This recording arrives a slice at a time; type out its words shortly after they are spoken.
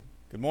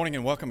Good morning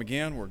and welcome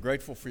again. We're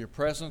grateful for your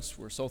presence.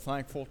 We're so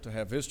thankful to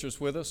have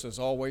visitors with us. As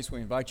always, we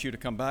invite you to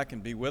come back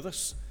and be with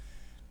us.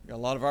 We've got a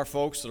lot of our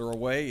folks that are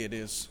away. It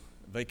is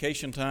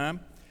vacation time.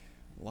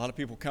 A lot of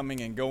people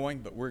coming and going,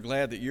 but we're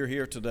glad that you're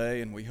here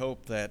today, and we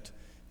hope that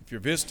if you're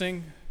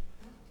visiting,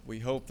 we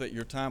hope that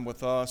your time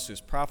with us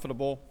is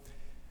profitable.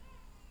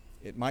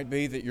 It might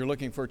be that you're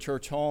looking for a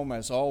church home.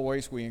 As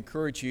always, we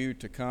encourage you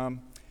to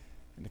come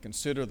and to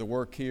consider the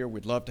work here.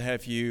 We'd love to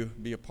have you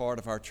be a part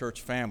of our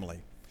church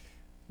family.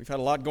 We've had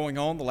a lot going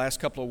on the last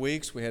couple of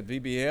weeks. We had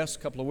VBS a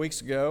couple of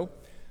weeks ago.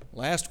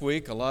 Last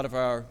week, a lot of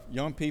our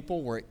young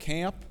people were at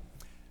camp,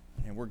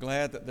 and we're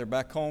glad that they're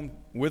back home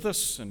with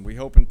us, and we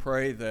hope and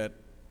pray that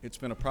it's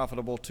been a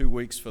profitable 2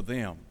 weeks for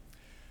them.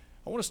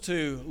 I want us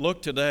to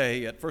look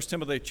today at 1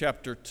 Timothy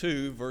chapter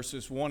 2,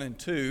 verses 1 and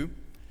 2.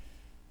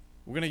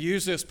 We're going to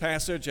use this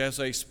passage as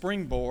a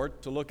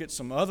springboard to look at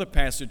some other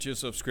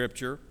passages of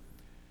Scripture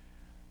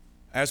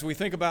as we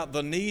think about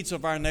the needs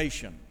of our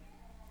nation.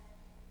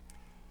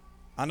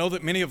 I know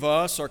that many of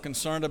us are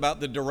concerned about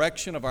the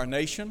direction of our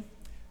nation,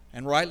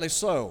 and rightly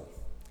so.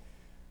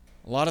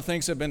 A lot of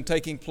things have been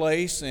taking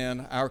place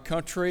in our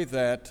country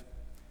that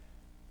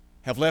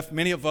have left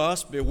many of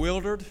us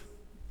bewildered,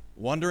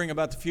 wondering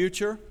about the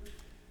future,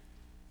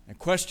 and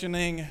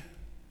questioning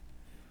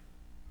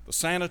the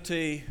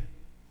sanity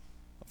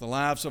of the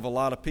lives of a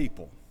lot of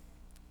people.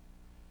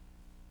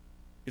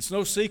 It's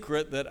no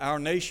secret that our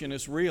nation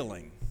is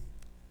reeling,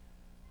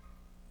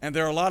 and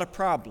there are a lot of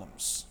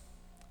problems.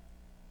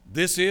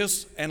 This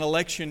is an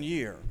election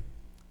year.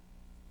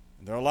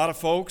 There are a lot of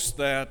folks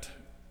that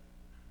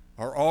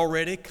are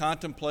already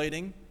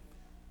contemplating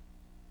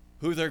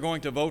who they're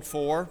going to vote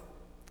for.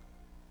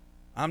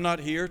 I'm not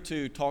here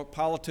to talk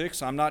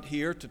politics. I'm not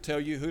here to tell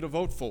you who to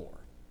vote for.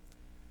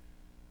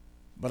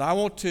 But I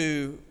want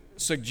to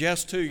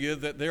suggest to you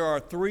that there are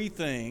three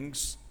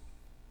things,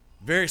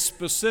 very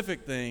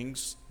specific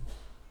things,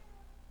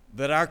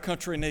 that our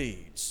country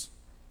needs.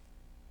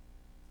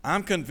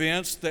 I'm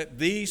convinced that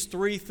these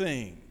three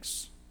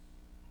things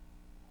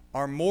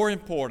are more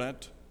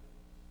important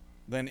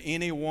than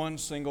any one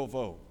single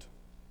vote.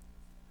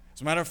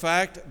 As a matter of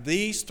fact,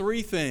 these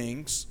three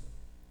things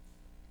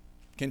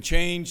can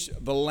change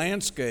the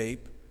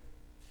landscape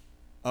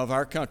of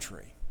our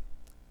country.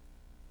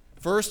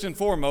 First and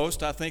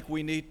foremost, I think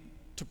we need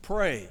to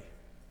pray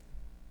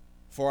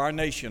for our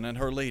nation and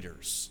her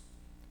leaders.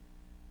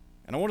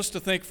 And I want us to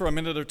think for a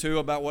minute or two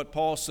about what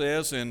Paul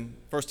says in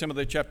 1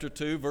 Timothy chapter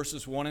 2,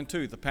 verses 1 and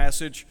 2, the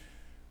passage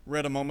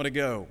read a moment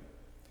ago.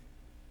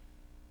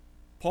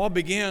 Paul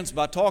begins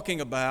by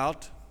talking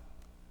about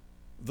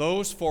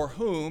those for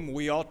whom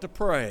we ought to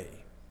pray.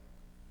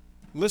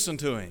 Listen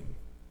to him.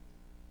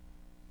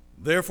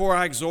 Therefore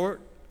I exhort,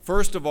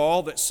 first of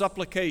all, that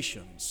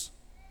supplications,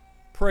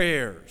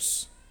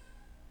 prayers,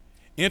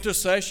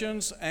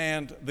 intercessions,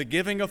 and the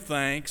giving of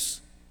thanks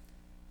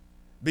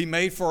be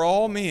made for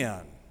all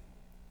men,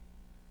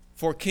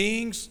 for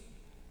kings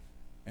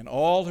and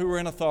all who are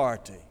in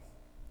authority.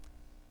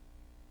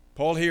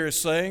 Paul here is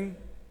saying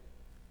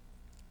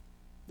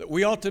that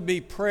we ought to be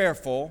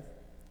prayerful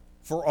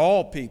for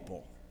all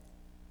people,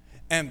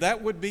 and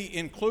that would be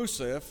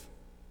inclusive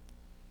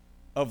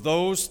of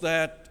those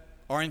that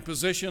are in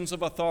positions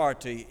of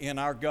authority in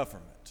our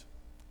government.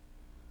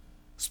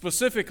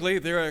 Specifically,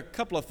 there are a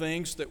couple of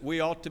things that we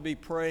ought to be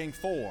praying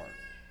for.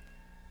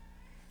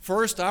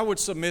 First, I would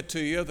submit to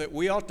you that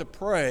we ought to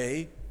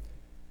pray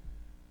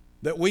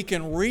that we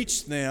can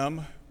reach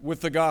them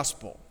with the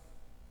gospel.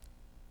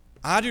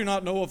 I do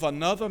not know of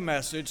another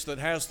message that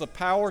has the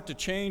power to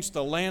change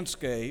the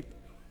landscape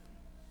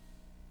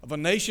of a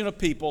nation of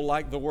people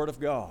like the Word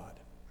of God.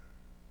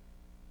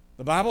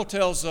 The Bible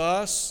tells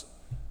us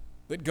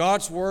that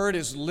God's Word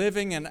is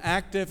living and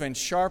active and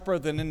sharper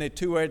than any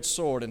two-edged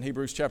sword in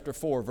Hebrews chapter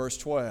 4, verse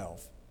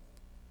 12.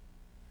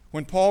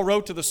 When Paul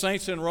wrote to the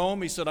saints in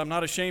Rome, he said, I'm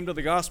not ashamed of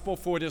the gospel,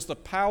 for it is the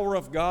power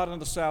of God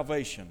unto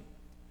salvation,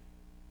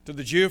 to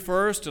the Jew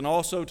first and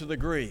also to the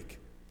Greek.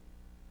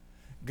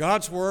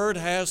 God's Word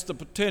has the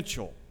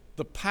potential,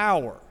 the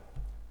power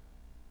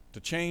to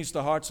change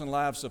the hearts and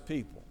lives of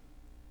people.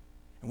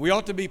 And we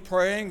ought to be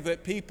praying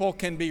that people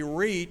can be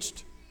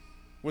reached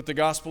with the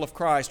gospel of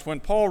Christ. When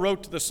Paul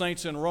wrote to the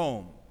saints in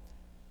Rome,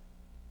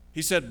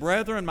 he said,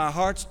 Brethren, my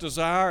heart's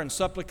desire and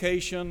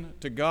supplication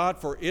to God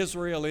for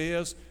Israel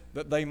is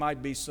that they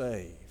might be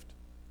saved.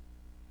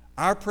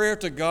 Our prayer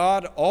to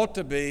God ought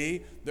to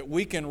be that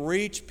we can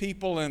reach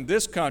people in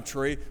this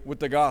country with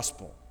the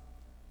gospel.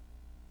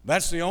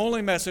 That's the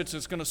only message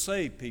that's going to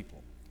save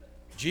people.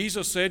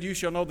 Jesus said, you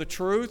shall know the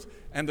truth,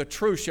 and the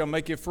truth shall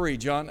make you free.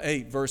 John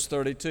 8, verse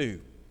 32.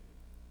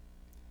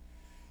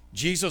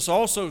 Jesus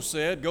also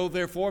said, go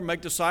therefore, make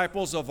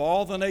disciples of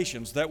all the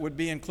nations. That would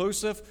be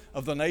inclusive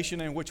of the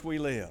nation in which we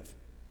live.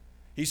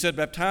 He said,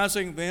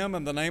 baptizing them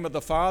in the name of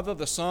the Father,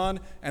 the Son,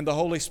 and the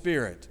Holy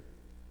Spirit.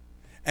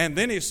 And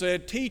then he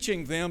said,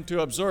 teaching them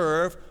to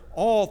observe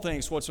all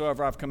things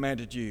whatsoever I've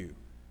commanded you.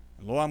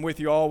 And lo, I'm with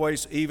you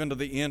always, even to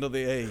the end of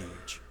the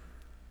age.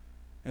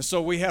 And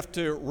so we have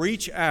to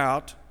reach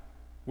out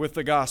with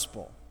the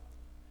gospel.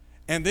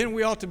 And then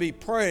we ought to be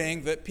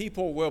praying that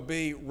people will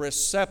be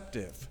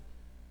receptive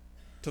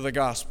to the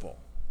gospel.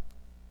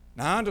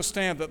 Now, I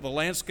understand that the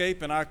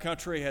landscape in our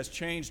country has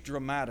changed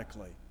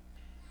dramatically.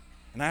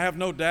 And I have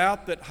no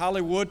doubt that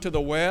Hollywood to the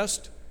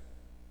west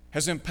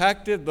has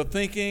impacted the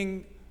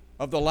thinking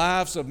of the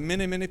lives of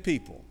many, many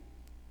people.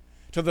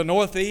 To the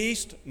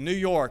northeast, New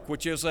York,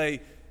 which is a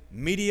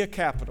media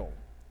capital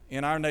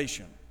in our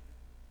nation.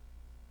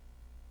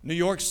 New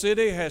York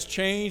City has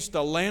changed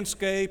the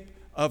landscape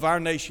of our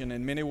nation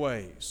in many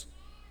ways.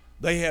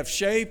 They have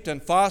shaped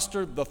and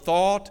fostered the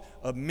thought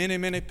of many,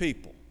 many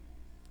people.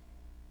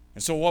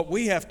 And so what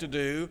we have to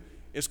do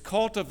is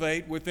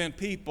cultivate within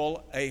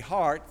people a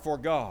heart for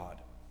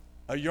God,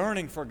 a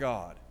yearning for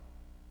God.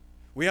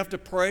 We have to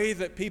pray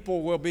that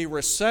people will be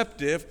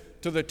receptive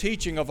to the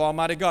teaching of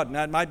Almighty God.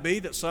 Now, it might be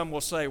that some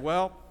will say,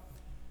 well,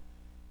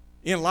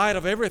 in light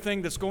of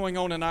everything that's going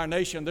on in our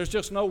nation, there's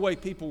just no way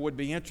people would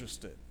be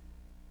interested.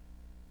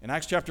 In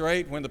Acts chapter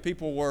 8, when the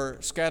people were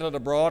scattered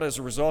abroad as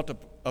a result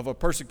of a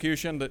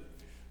persecution that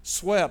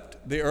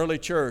swept the early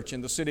church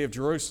in the city of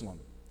Jerusalem,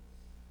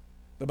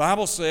 the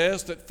Bible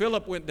says that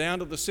Philip went down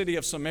to the city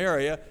of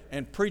Samaria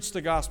and preached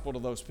the gospel to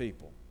those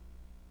people.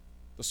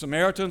 The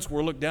Samaritans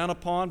were looked down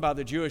upon by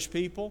the Jewish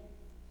people.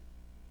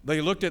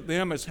 They looked at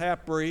them as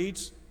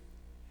half-breeds.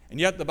 And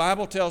yet the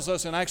Bible tells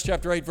us in Acts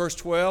chapter 8, verse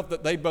 12,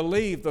 that they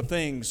believed the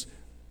things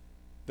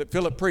that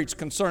Philip preached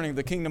concerning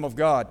the kingdom of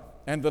God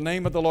and the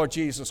name of the Lord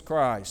Jesus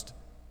Christ.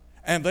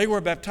 And they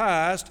were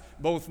baptized,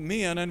 both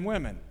men and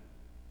women.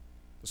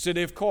 The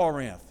city of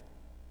Corinth.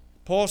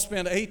 Paul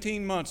spent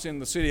 18 months in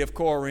the city of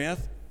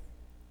Corinth.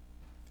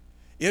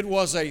 It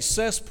was a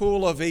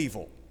cesspool of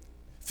evil,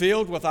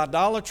 filled with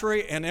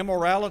idolatry and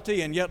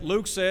immorality, and yet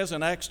Luke says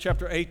in Acts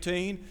chapter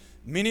 18,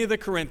 many of the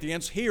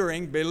Corinthians,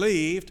 hearing,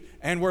 believed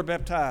and were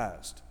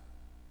baptized.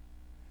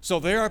 So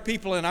there are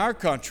people in our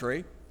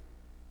country,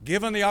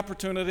 given the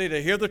opportunity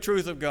to hear the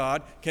truth of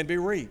God, can be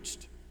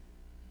reached.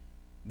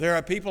 There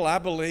are people, I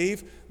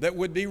believe, that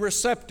would be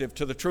receptive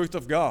to the truth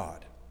of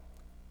God.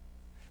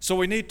 So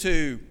we need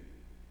to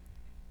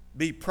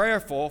be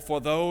prayerful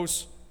for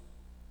those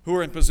who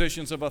are in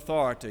positions of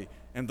authority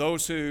and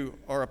those who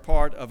are a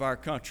part of our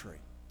country.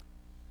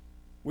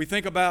 We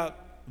think about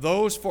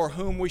those for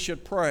whom we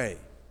should pray.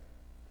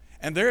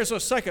 And there's a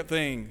second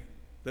thing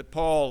that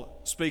Paul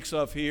speaks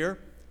of here,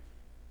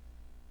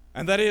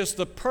 and that is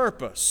the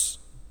purpose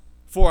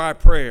for our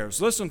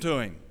prayers. Listen to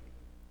him.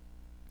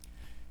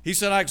 He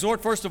said, I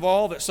exhort first of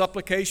all that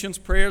supplications,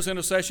 prayers,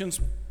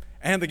 intercessions,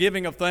 and the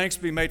giving of thanks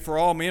be made for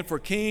all men, for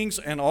kings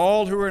and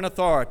all who are in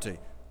authority,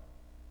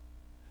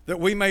 that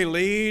we may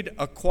lead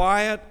a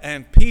quiet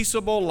and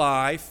peaceable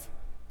life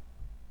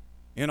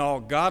in all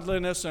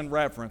godliness and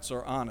reverence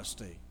or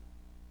honesty.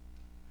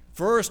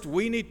 First,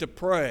 we need to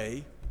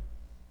pray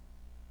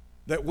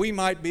that we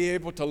might be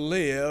able to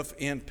live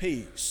in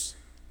peace.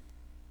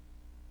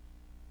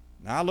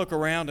 Now, I look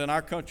around in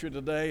our country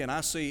today and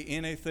I see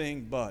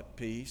anything but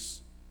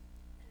peace.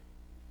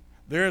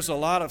 There's a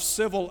lot of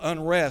civil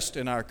unrest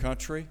in our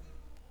country.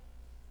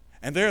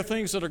 And there are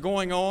things that are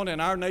going on in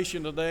our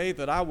nation today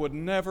that I would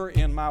never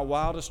in my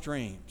wildest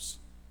dreams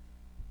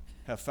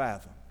have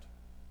fathomed.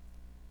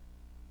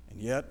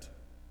 And yet,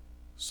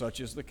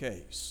 such is the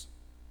case.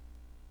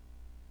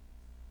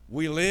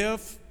 We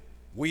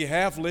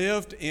have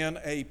lived in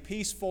a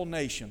peaceful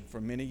nation for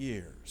many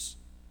years.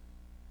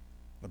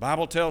 The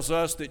Bible tells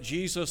us that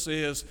Jesus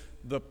is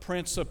the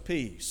Prince of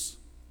Peace.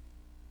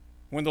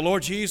 When the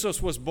Lord Jesus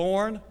was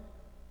born,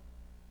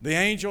 the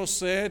angel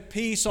said,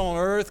 peace on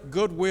earth,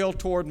 goodwill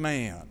toward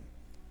man.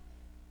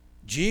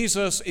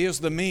 Jesus is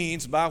the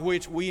means by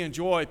which we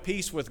enjoy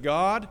peace with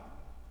God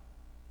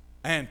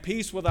and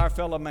peace with our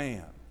fellow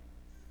man.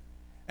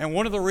 And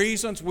one of the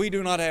reasons we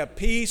do not have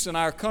peace in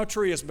our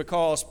country is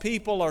because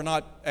people are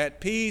not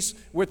at peace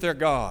with their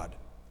God.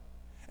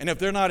 And if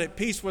they're not at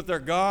peace with their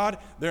God,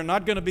 they're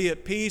not going to be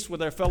at peace with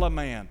their fellow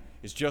man.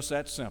 It's just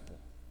that simple.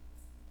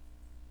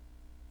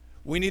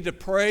 We need to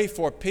pray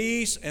for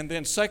peace, and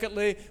then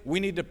secondly, we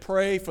need to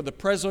pray for the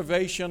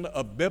preservation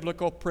of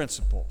biblical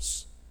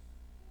principles.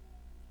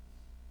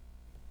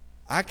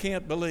 I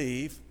can't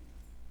believe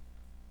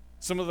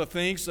some of the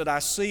things that I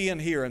see and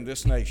hear in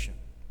this nation.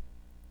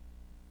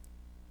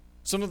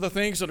 Some of the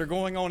things that are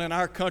going on in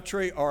our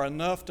country are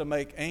enough to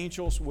make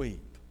angels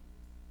weep.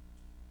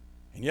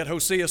 And yet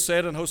Hosea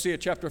said in Hosea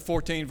chapter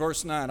 14,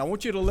 verse 9, I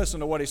want you to listen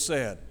to what he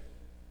said.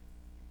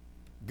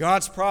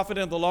 God's prophet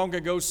in the long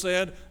ago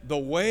said, the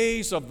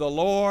ways of the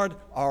Lord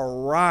are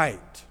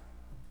right.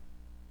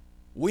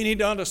 We need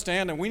to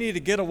understand and we need to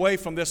get away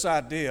from this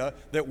idea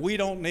that we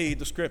don't need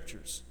the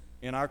Scriptures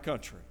in our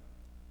country.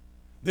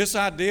 This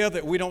idea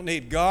that we don't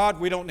need God,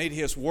 we don't need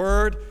His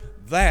Word,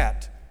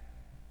 that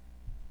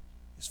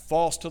is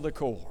false to the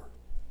core.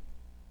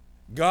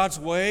 God's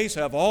ways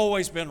have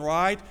always been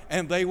right,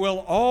 and they will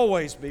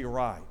always be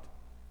right.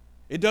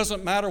 It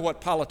doesn't matter what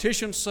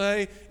politicians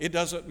say. It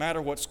doesn't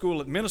matter what school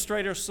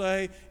administrators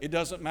say. It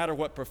doesn't matter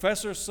what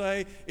professors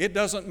say. It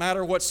doesn't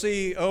matter what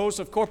CEOs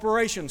of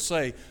corporations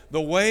say.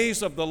 The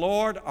ways of the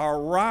Lord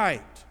are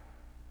right.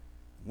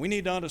 We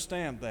need to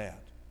understand that.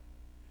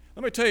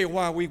 Let me tell you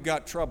why we've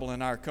got trouble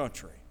in our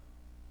country.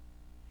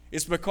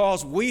 It's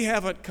because we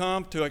haven't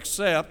come to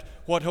accept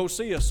what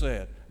Hosea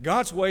said.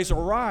 God's ways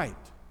are right.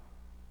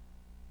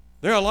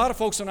 There are a lot of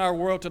folks in our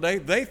world today,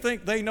 they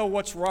think they know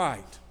what's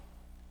right.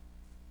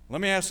 Let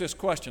me ask this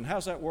question,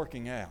 how's that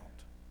working out?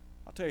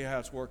 I'll tell you how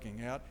it's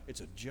working out.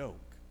 It's a joke.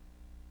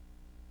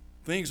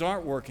 Things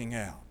aren't working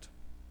out.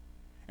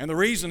 And the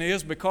reason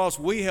is because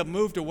we have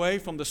moved away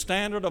from the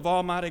standard of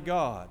Almighty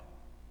God.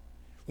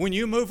 When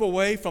you move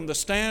away from the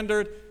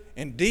standard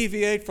and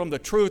deviate from the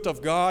truth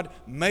of God,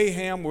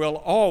 mayhem will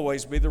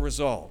always be the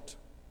result.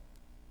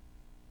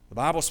 The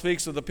Bible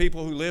speaks of the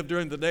people who lived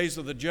during the days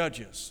of the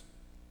judges.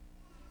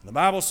 The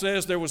Bible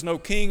says there was no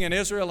king in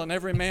Israel, and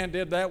every man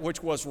did that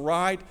which was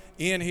right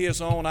in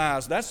his own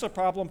eyes. That's the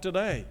problem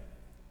today.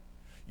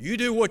 You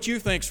do what you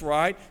think's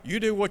right, you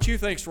do what you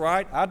think's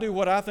right, I do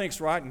what I think's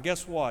right, and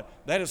guess what?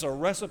 That is a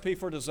recipe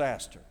for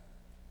disaster.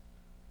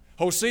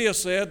 Hosea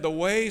said, the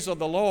ways of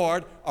the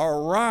Lord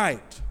are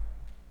right.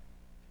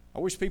 I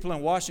wish people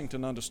in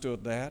Washington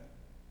understood that.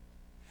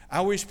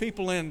 I wish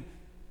people in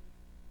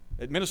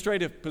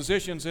administrative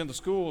positions in the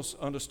schools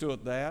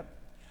understood that.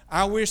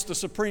 I wish the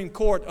Supreme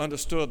Court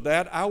understood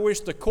that. I wish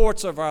the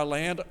courts of our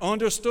land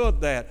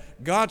understood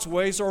that. God's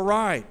ways are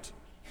right.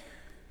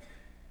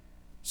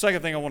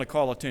 Second thing I want to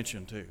call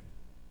attention to,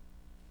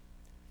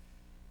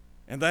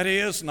 and that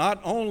is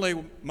not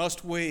only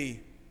must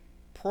we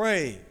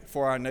pray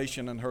for our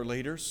nation and her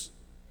leaders,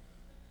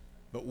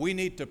 but we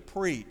need to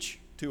preach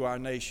to our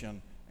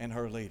nation and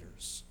her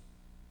leaders.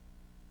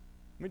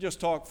 Let me just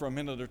talk for a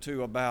minute or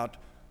two about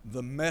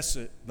the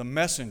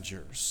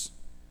messengers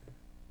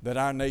that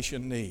our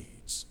nation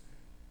needs.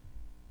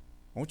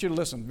 I want you to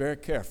listen very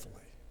carefully.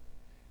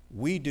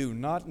 We do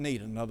not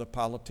need another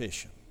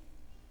politician.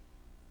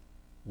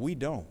 We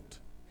don't.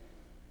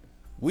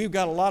 We've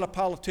got a lot of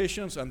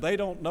politicians, and they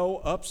don't know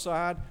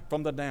upside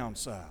from the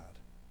downside,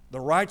 the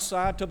right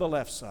side to the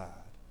left side.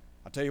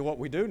 I'll tell you what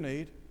we do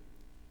need.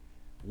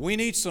 We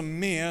need some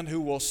men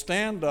who will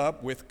stand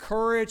up with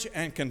courage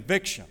and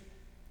conviction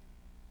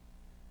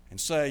and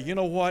say, you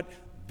know what,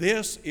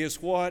 this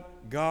is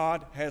what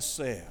God has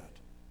said.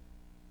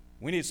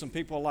 We need some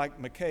people like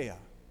Micaiah,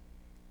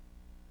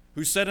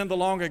 who said in the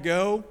long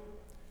ago,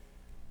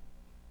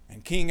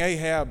 and King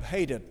Ahab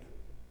hated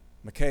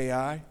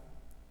Micaiah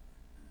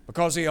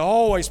because he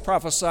always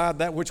prophesied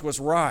that which was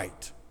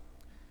right.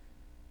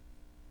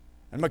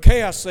 And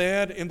Micaiah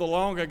said in the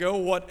long ago,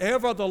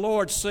 whatever the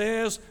Lord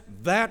says,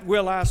 that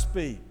will I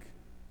speak.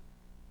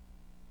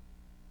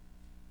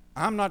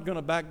 I'm not going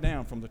to back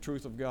down from the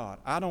truth of God.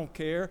 I don't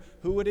care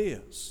who it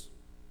is.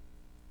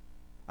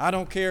 I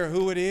don't care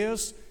who it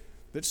is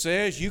that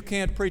says you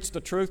can't preach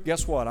the truth.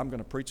 Guess what? I'm going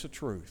to preach the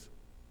truth.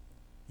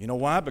 You know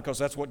why? Because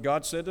that's what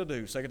God said to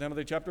do. 2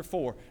 Timothy chapter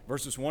 4,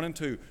 verses 1 and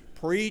 2.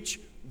 Preach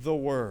the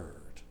Word.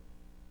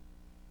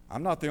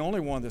 I'm not the only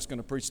one that's going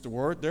to preach the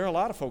Word. There are a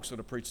lot of folks that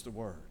have preached the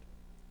Word.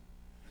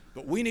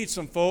 But we need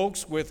some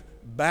folks with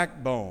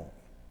backbone,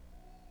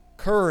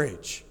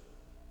 courage,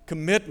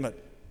 commitment,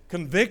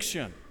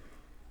 conviction.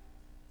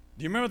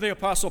 Do you remember the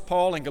Apostle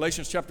Paul in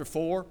Galatians chapter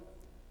 4?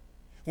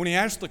 When he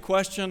asked the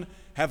question,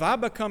 have I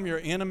become your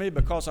enemy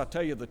because I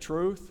tell you the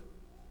truth?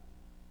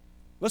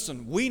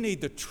 Listen, we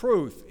need the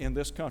truth in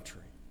this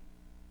country.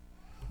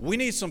 We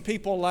need some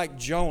people like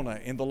Jonah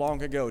in the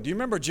long ago. Do you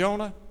remember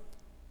Jonah?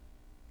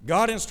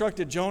 God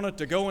instructed Jonah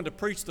to go and to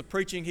preach the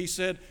preaching, he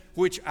said,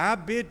 which I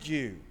bid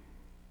you.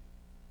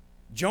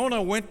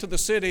 Jonah went to the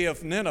city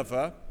of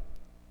Nineveh.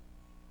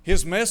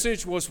 His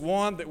message was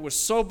one that was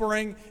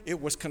sobering,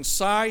 it was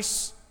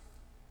concise.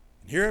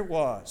 And here it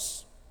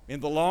was in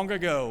the long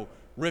ago.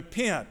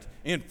 Repent.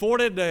 In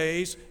 40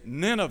 days,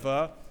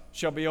 Nineveh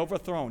shall be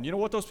overthrown. You know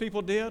what those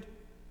people did?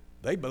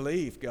 They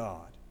believed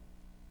God.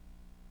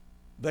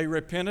 They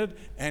repented,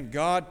 and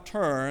God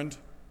turned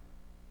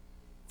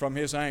from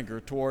His anger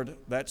toward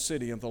that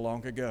city in the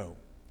long ago.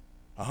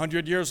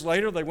 100 years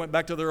later, they went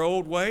back to their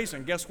old ways,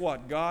 and guess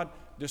what? God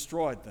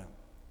destroyed them.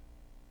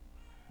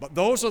 But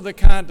those are the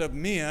kind of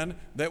men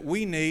that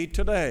we need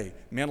today.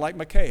 Men like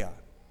Micaiah.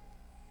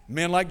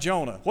 Men like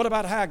Jonah. What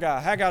about Haggai?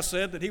 Haggai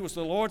said that he was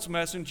the Lord's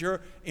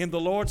messenger in the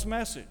Lord's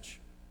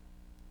message.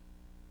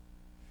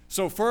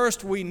 So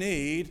first we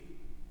need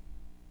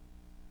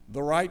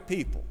the right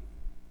people,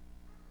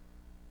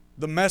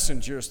 the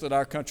messengers that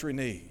our country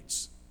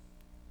needs.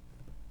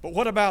 But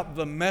what about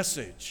the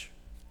message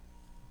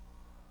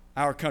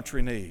our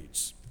country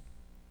needs?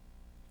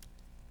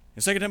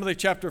 In 2 Timothy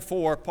chapter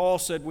 4, Paul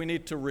said we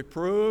need to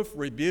reprove,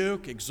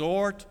 rebuke,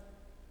 exhort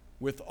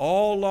with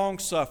all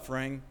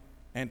long-suffering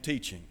and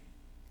teaching.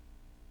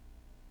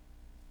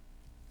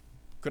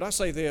 Could I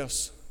say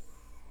this?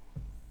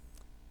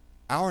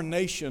 Our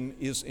nation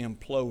is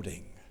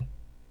imploding.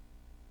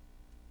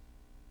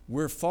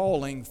 We're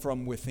falling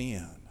from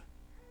within.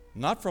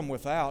 Not from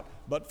without,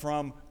 but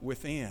from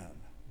within.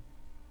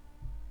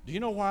 Do you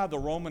know why the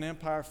Roman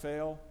Empire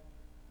fell?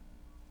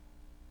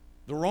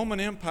 The Roman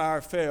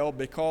Empire fell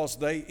because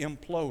they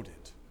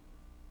imploded.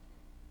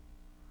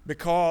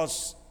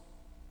 Because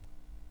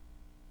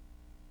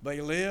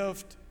They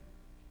lived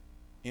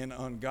in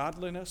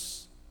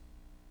ungodliness,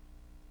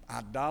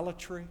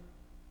 idolatry,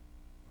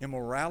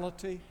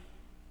 immorality.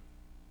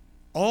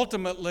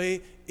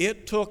 Ultimately,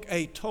 it took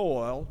a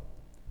toll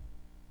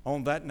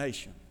on that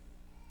nation.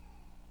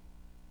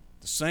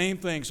 The same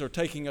things are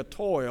taking a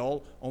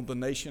toll on the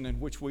nation in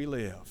which we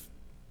live.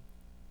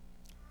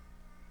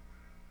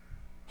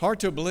 Hard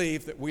to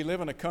believe that we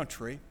live in a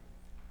country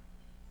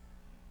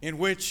in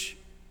which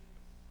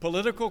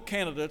political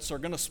candidates are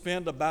going to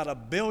spend about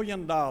 $1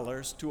 billion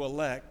to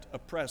elect a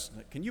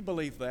president. Can you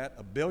believe that?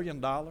 $1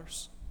 billion?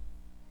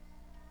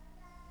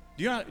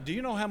 Do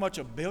you know how much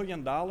 $1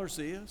 billion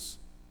is?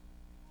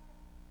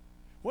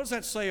 What does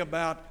that say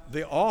about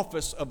the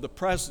office of the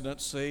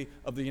presidency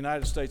of the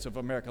United States of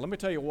America? Let me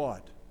tell you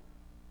what.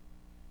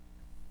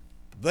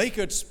 They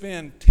could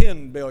spend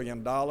 $10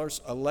 billion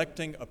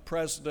electing a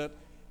president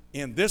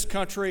in this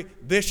country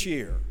this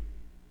year,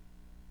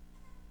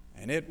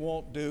 and it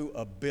won't do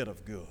a bit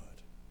of good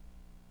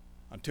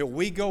until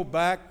we go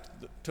back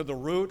to the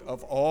root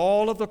of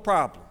all of the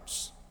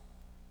problems.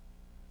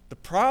 The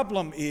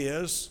problem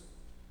is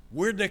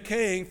we're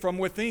decaying from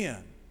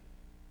within.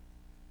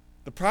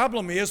 The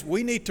problem is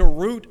we need to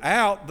root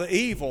out the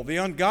evil, the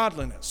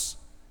ungodliness.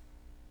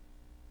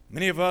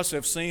 Many of us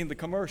have seen the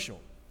commercial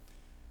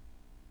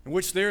in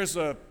which there's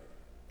a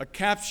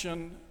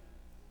caption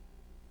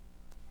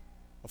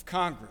of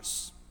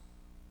Congress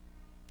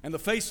and the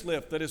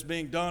facelift that is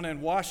being done in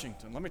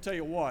Washington. Let me tell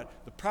you what,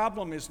 the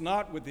problem is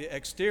not with the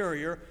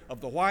exterior of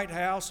the White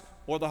House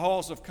or the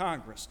halls of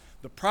Congress.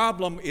 The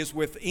problem is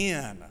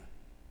within.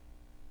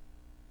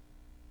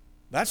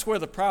 That's where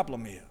the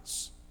problem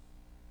is.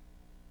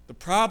 The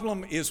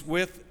problem is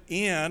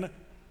within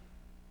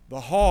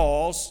the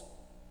halls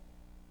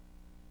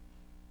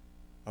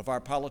of our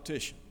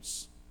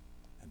politicians.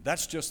 And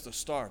that's just the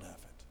start of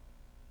it.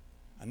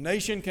 A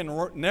nation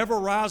can never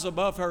rise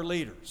above her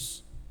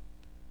leaders.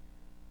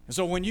 And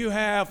so when you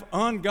have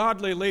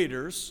ungodly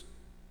leaders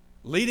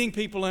leading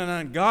people in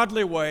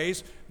ungodly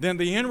ways, then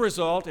the end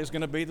result is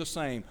going to be the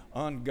same,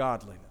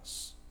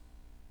 ungodliness.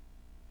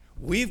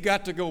 We've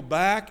got to go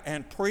back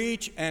and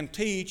preach and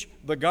teach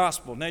the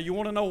gospel. Now, you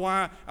want to know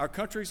why our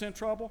country's in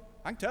trouble?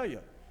 I can tell you.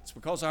 It's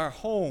because our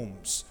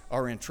homes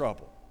are in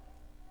trouble.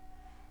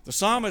 The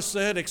psalmist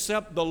said,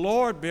 "Except the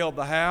Lord build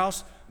the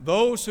house,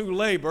 those who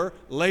labor,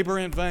 labor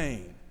in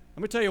vain."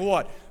 Let me tell you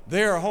what,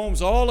 there are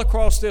homes all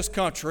across this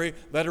country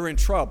that are in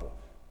trouble.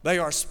 They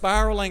are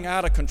spiraling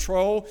out of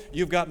control.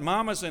 You've got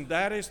mamas and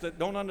daddies that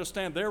don't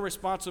understand their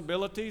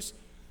responsibilities.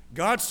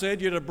 God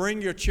said you're to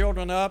bring your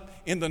children up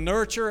in the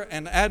nurture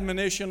and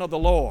admonition of the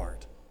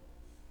Lord.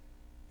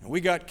 And we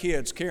got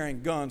kids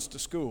carrying guns to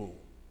school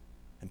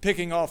and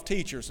picking off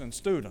teachers and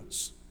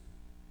students.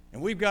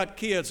 And we've got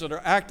kids that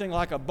are acting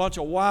like a bunch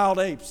of wild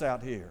apes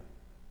out here.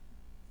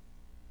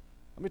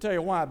 Let me tell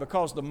you why.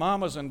 Because the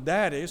mamas and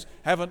daddies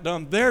haven't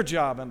done their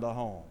job in the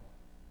home.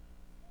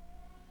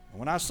 And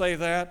when I say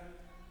that,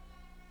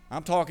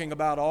 I'm talking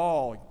about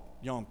all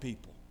young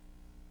people.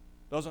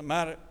 Doesn't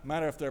matter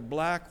if they're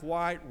black,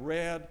 white,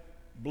 red,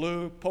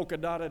 blue, polka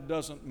dotted,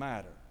 doesn't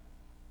matter.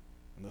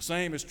 And the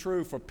same is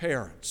true for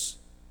parents.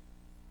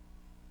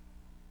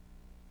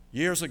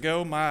 Years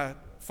ago, my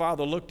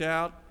father looked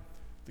out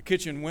the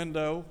kitchen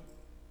window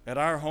at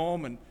our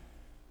home, and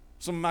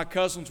some of my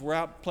cousins were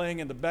out playing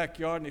in the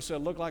backyard, and he said,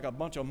 "It looked like a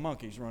bunch of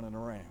monkeys running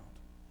around.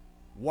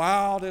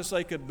 Wild as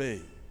they could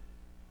be,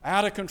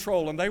 out of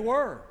control," and they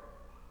were.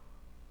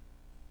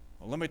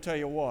 Well, let me tell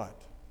you what.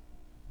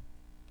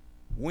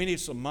 We need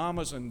some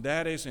mamas and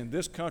daddies in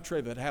this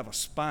country that have a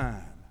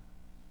spine,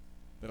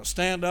 that'll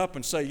stand up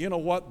and say, "You know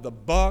what? The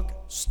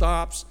buck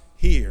stops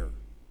here."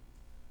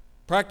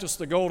 Practice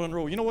the golden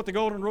rule. You know what the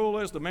golden rule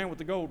is? The man with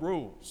the gold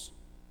rules.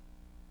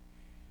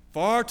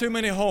 Far too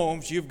many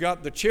homes, you've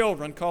got the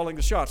children calling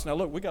the shots. Now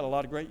look, we got a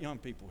lot of great young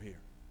people here.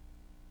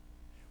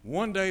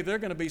 One day they're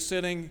going to be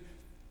sitting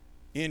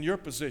in your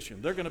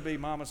position. They're going to be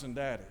mamas and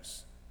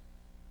daddies.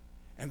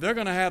 And they're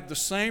going to have the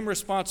same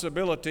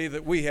responsibility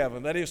that we have,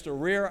 and that is to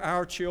rear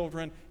our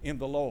children in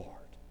the Lord.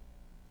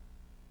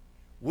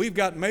 We've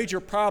got major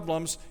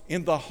problems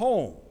in the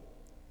home.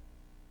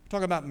 We're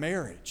talking about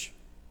marriage.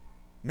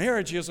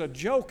 Marriage is a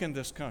joke in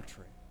this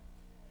country.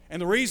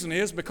 And the reason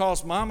is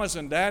because mamas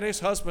and daddies,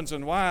 husbands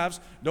and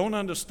wives don't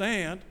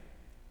understand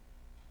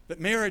that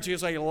marriage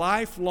is a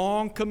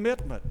lifelong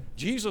commitment.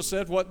 Jesus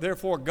said, "What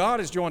therefore God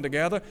has joined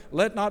together,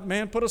 let not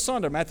man put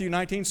asunder." Matthew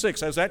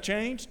 19:6. Has that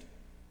changed?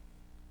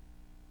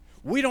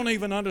 We don't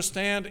even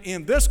understand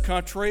in this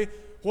country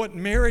what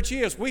marriage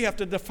is. We have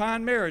to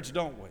define marriage,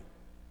 don't we?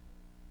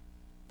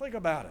 Think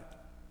about it.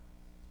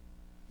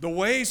 The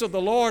ways of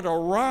the Lord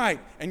are right,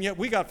 and yet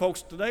we got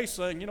folks today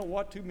saying, "You know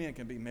what? 2 men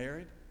can be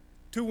married.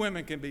 2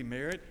 women can be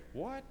married."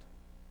 What?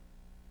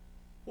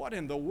 What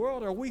in the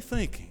world are we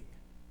thinking?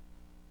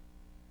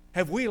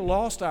 Have we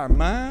lost our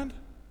mind?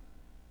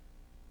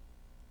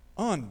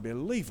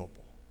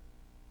 Unbelievable.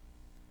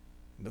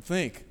 And to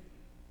think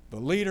the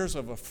leaders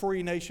of a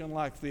free nation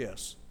like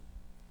this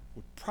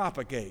would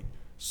propagate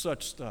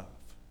such stuff.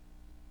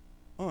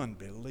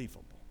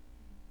 Unbelievable.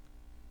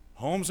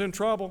 Home's in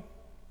trouble.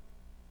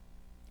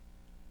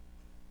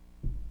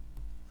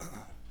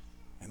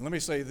 And let me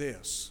say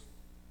this.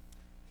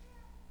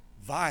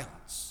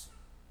 Violence.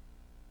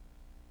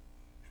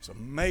 It's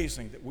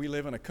amazing that we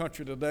live in a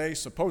country today,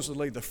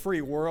 supposedly the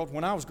free world.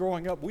 When I was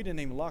growing up, we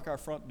didn't even lock our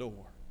front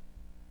door.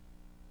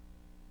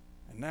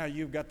 And now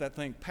you've got that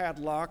thing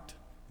padlocked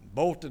and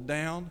bolted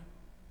down.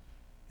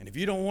 And if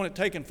you don't want it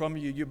taken from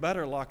you, you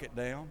better lock it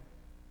down.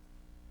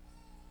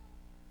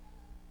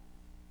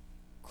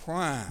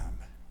 Crime,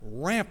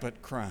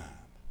 rampant crime.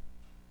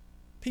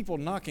 People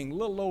knocking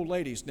little old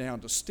ladies down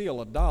to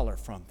steal $1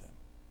 from them.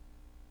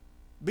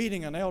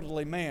 Beating an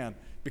elderly man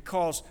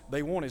because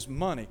they want his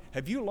money.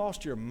 Have you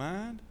lost your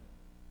mind?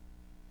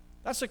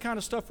 That's the kind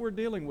of stuff we're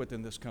dealing with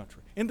in this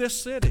country, in this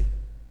city. And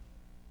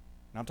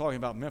I'm talking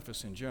about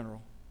Memphis in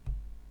general.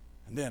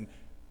 And then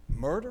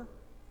murder,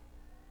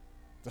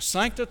 the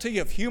sanctity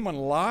of human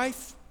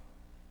life.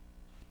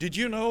 Did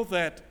you know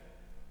that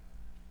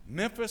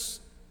Memphis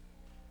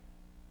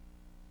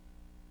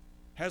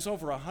has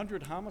over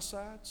 100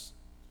 homicides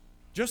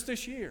just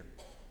this year?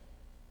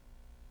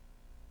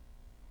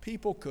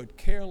 People could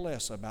care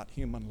less about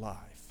human life.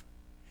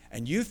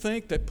 And you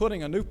think that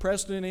putting a new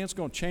president in is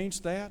going to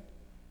change that?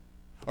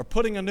 Or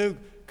putting a new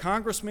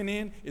congressman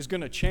in is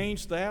going to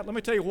change that? Let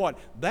me tell you what,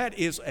 that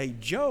is a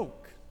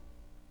joke.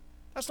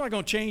 That's not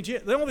going to change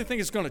it. The only thing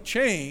that's going to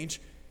change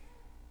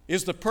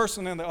is the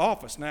person in the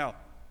office. Now,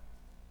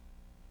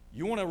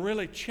 you want to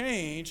really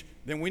change,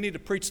 then we need to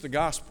preach the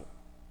gospel.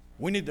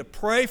 We need to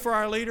pray for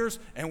our leaders,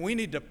 and we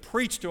need to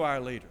preach to our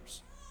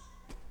leaders.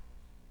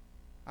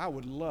 I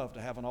would love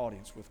to have an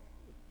audience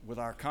with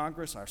our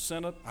Congress, our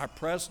Senate, our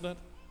President.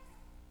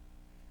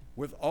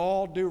 With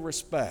all due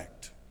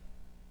respect,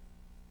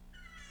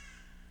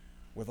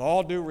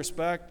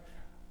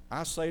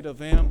 I say to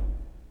them,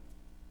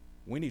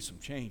 we need some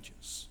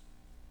changes.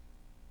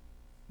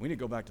 We need to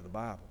go back to the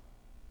Bible.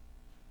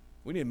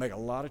 We need to make a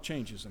lot of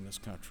changes in this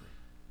country.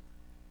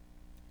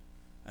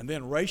 And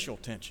then racial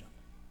tension.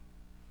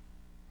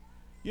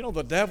 You know,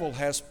 the devil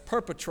has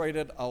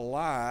perpetrated a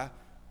lie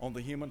on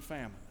the human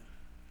family.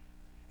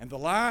 And the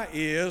lie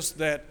is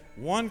that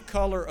one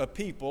color of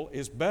people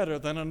is better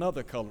than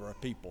another color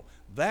of people.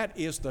 That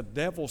is the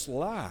devil's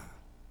lie.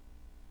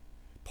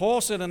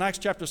 Paul said in Acts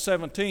chapter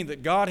 17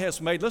 that God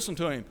has made, listen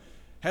to him,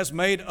 has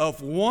made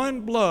of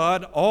one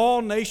blood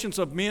all nations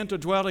of men to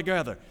dwell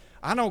together.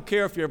 I don't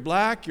care if you're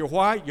black, you're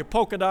white, you're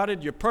polka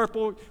dotted, you're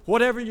purple,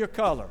 whatever your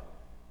color,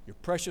 you're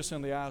precious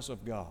in the eyes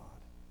of God.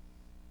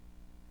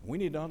 We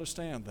need to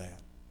understand that.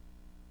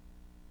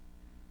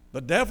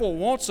 The devil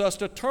wants us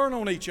to turn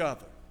on each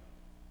other.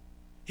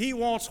 He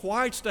wants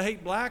whites to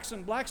hate blacks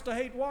and blacks to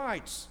hate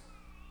whites.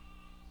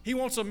 He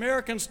wants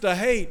Americans to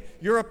hate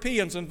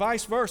Europeans and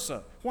vice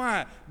versa.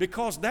 Why?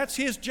 Because that's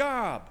his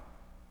job.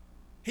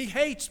 He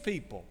hates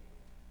people.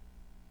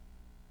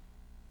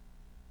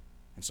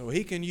 And so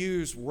he can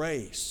use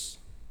race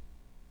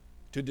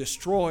to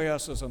destroy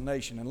us as a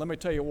nation. And let me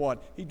tell you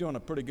what, he's doing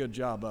a pretty good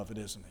job of it,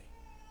 isn't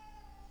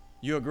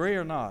he? You agree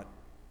or not?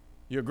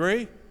 You agree?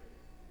 You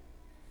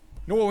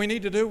know what we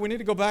need to do? We need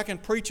to go back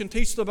and preach and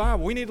teach the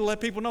Bible. We need to let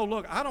people know,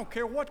 look, I don't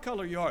care what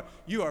color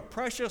you are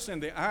precious in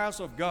the eyes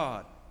of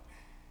God.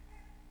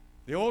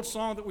 The old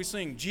song that we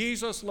sing,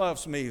 Jesus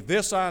loves me,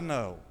 this I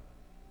know.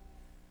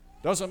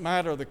 Doesn't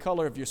matter the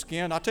color of your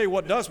skin. I'll tell you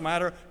what does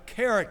matter,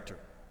 character.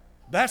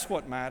 That's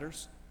what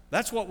matters.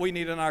 That's what we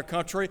need in our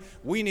country.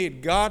 We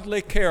need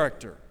godly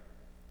character.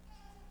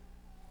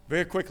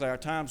 Very quickly, our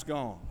time's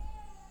gone.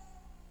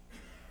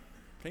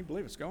 Can't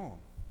believe it's gone.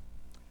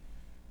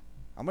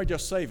 I may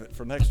just save it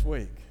for next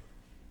week.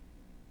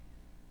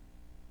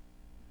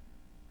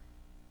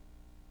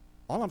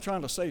 All I'm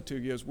trying to say to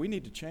you is we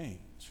need to change.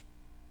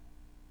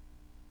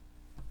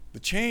 The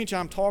change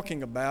I'm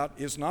talking about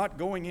is not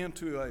going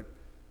into a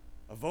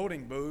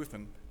voting booth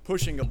and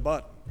pushing a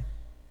button.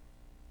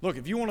 Look,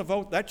 if you want to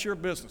vote, that's your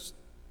business.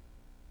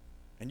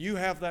 And you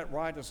have that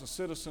right as a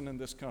citizen in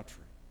this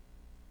country.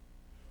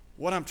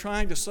 What I'm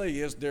trying to say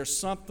is there's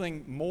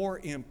something more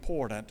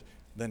important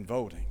than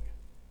voting.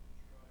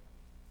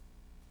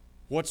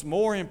 What's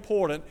more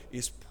important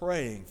is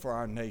praying for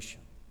our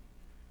nation.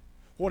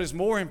 What is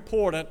more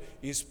important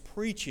is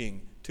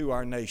preaching to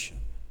our nation.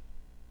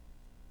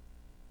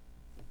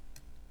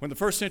 When the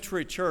first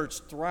century church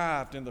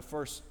thrived in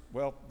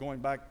going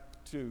back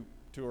to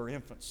her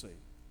infancy,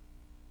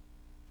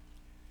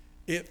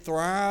 it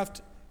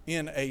thrived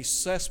in a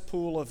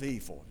cesspool of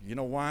evil. You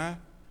know why?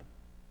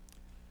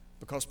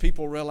 Because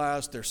people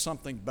realized there's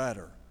something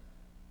better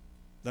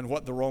than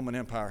what the Roman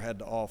Empire had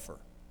to offer.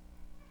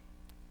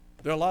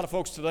 There are a lot of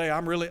folks today,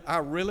 I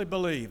really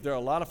believe there are a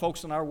lot of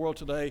folks in our world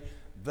today,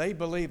 they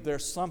believe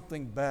there's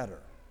something better.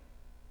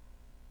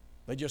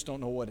 They just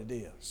don't know what it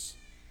is.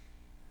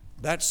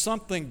 That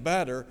something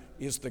better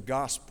is the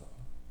gospel.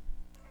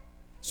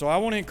 So I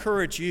want to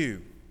encourage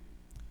you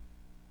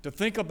to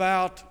think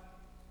about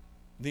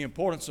the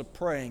importance of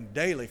praying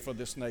daily for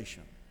this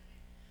nation.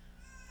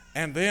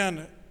 And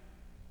then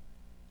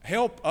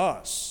help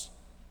us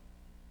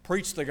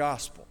preach the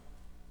gospel.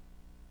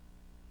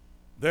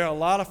 There are a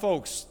lot of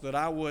folks that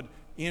I would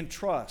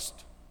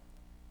entrust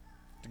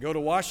to go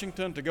to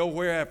Washington, to go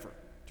wherever,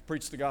 to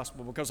preach the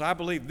gospel, because I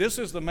believe this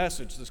is the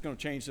message that's going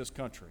to change this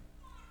country.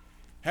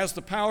 Has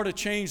the power to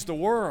change the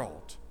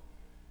world.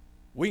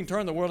 We can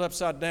turn the world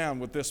upside down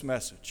with this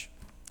message.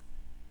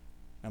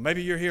 Now,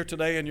 maybe you're here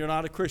today and you're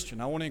not a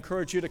Christian. I want to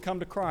encourage you to come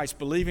to Christ,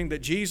 believing that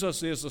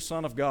Jesus is the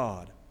Son of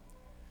God.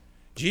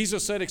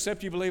 Jesus said,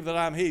 except you believe that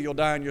I'm He, you'll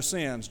die in your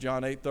sins,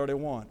 John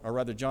 8:31, or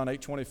rather John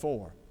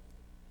 8:24.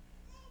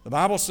 The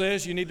Bible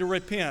says you need to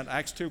repent,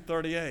 Acts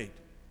 2:38.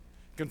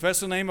 Confess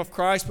the name of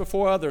Christ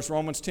before others,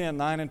 Romans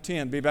 10:9 and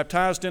 10. Be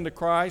baptized into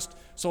Christ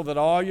so that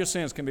all your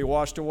sins can be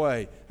washed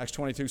away, Acts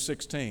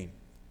 22:16.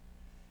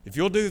 If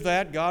you'll do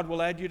that, God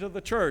will add you to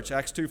the church,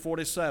 Acts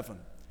 2:47.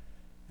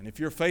 And if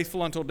you're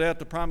faithful until death,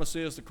 the promise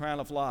is the crown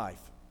of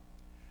life.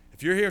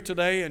 If you're here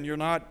today and you're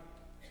not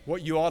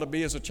what you ought to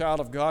be as a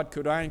child of God,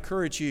 could I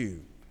encourage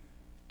you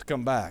to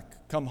come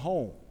back, come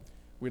home?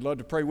 We'd love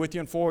to pray with you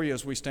and for you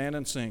as we stand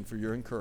and sing for your encouragement.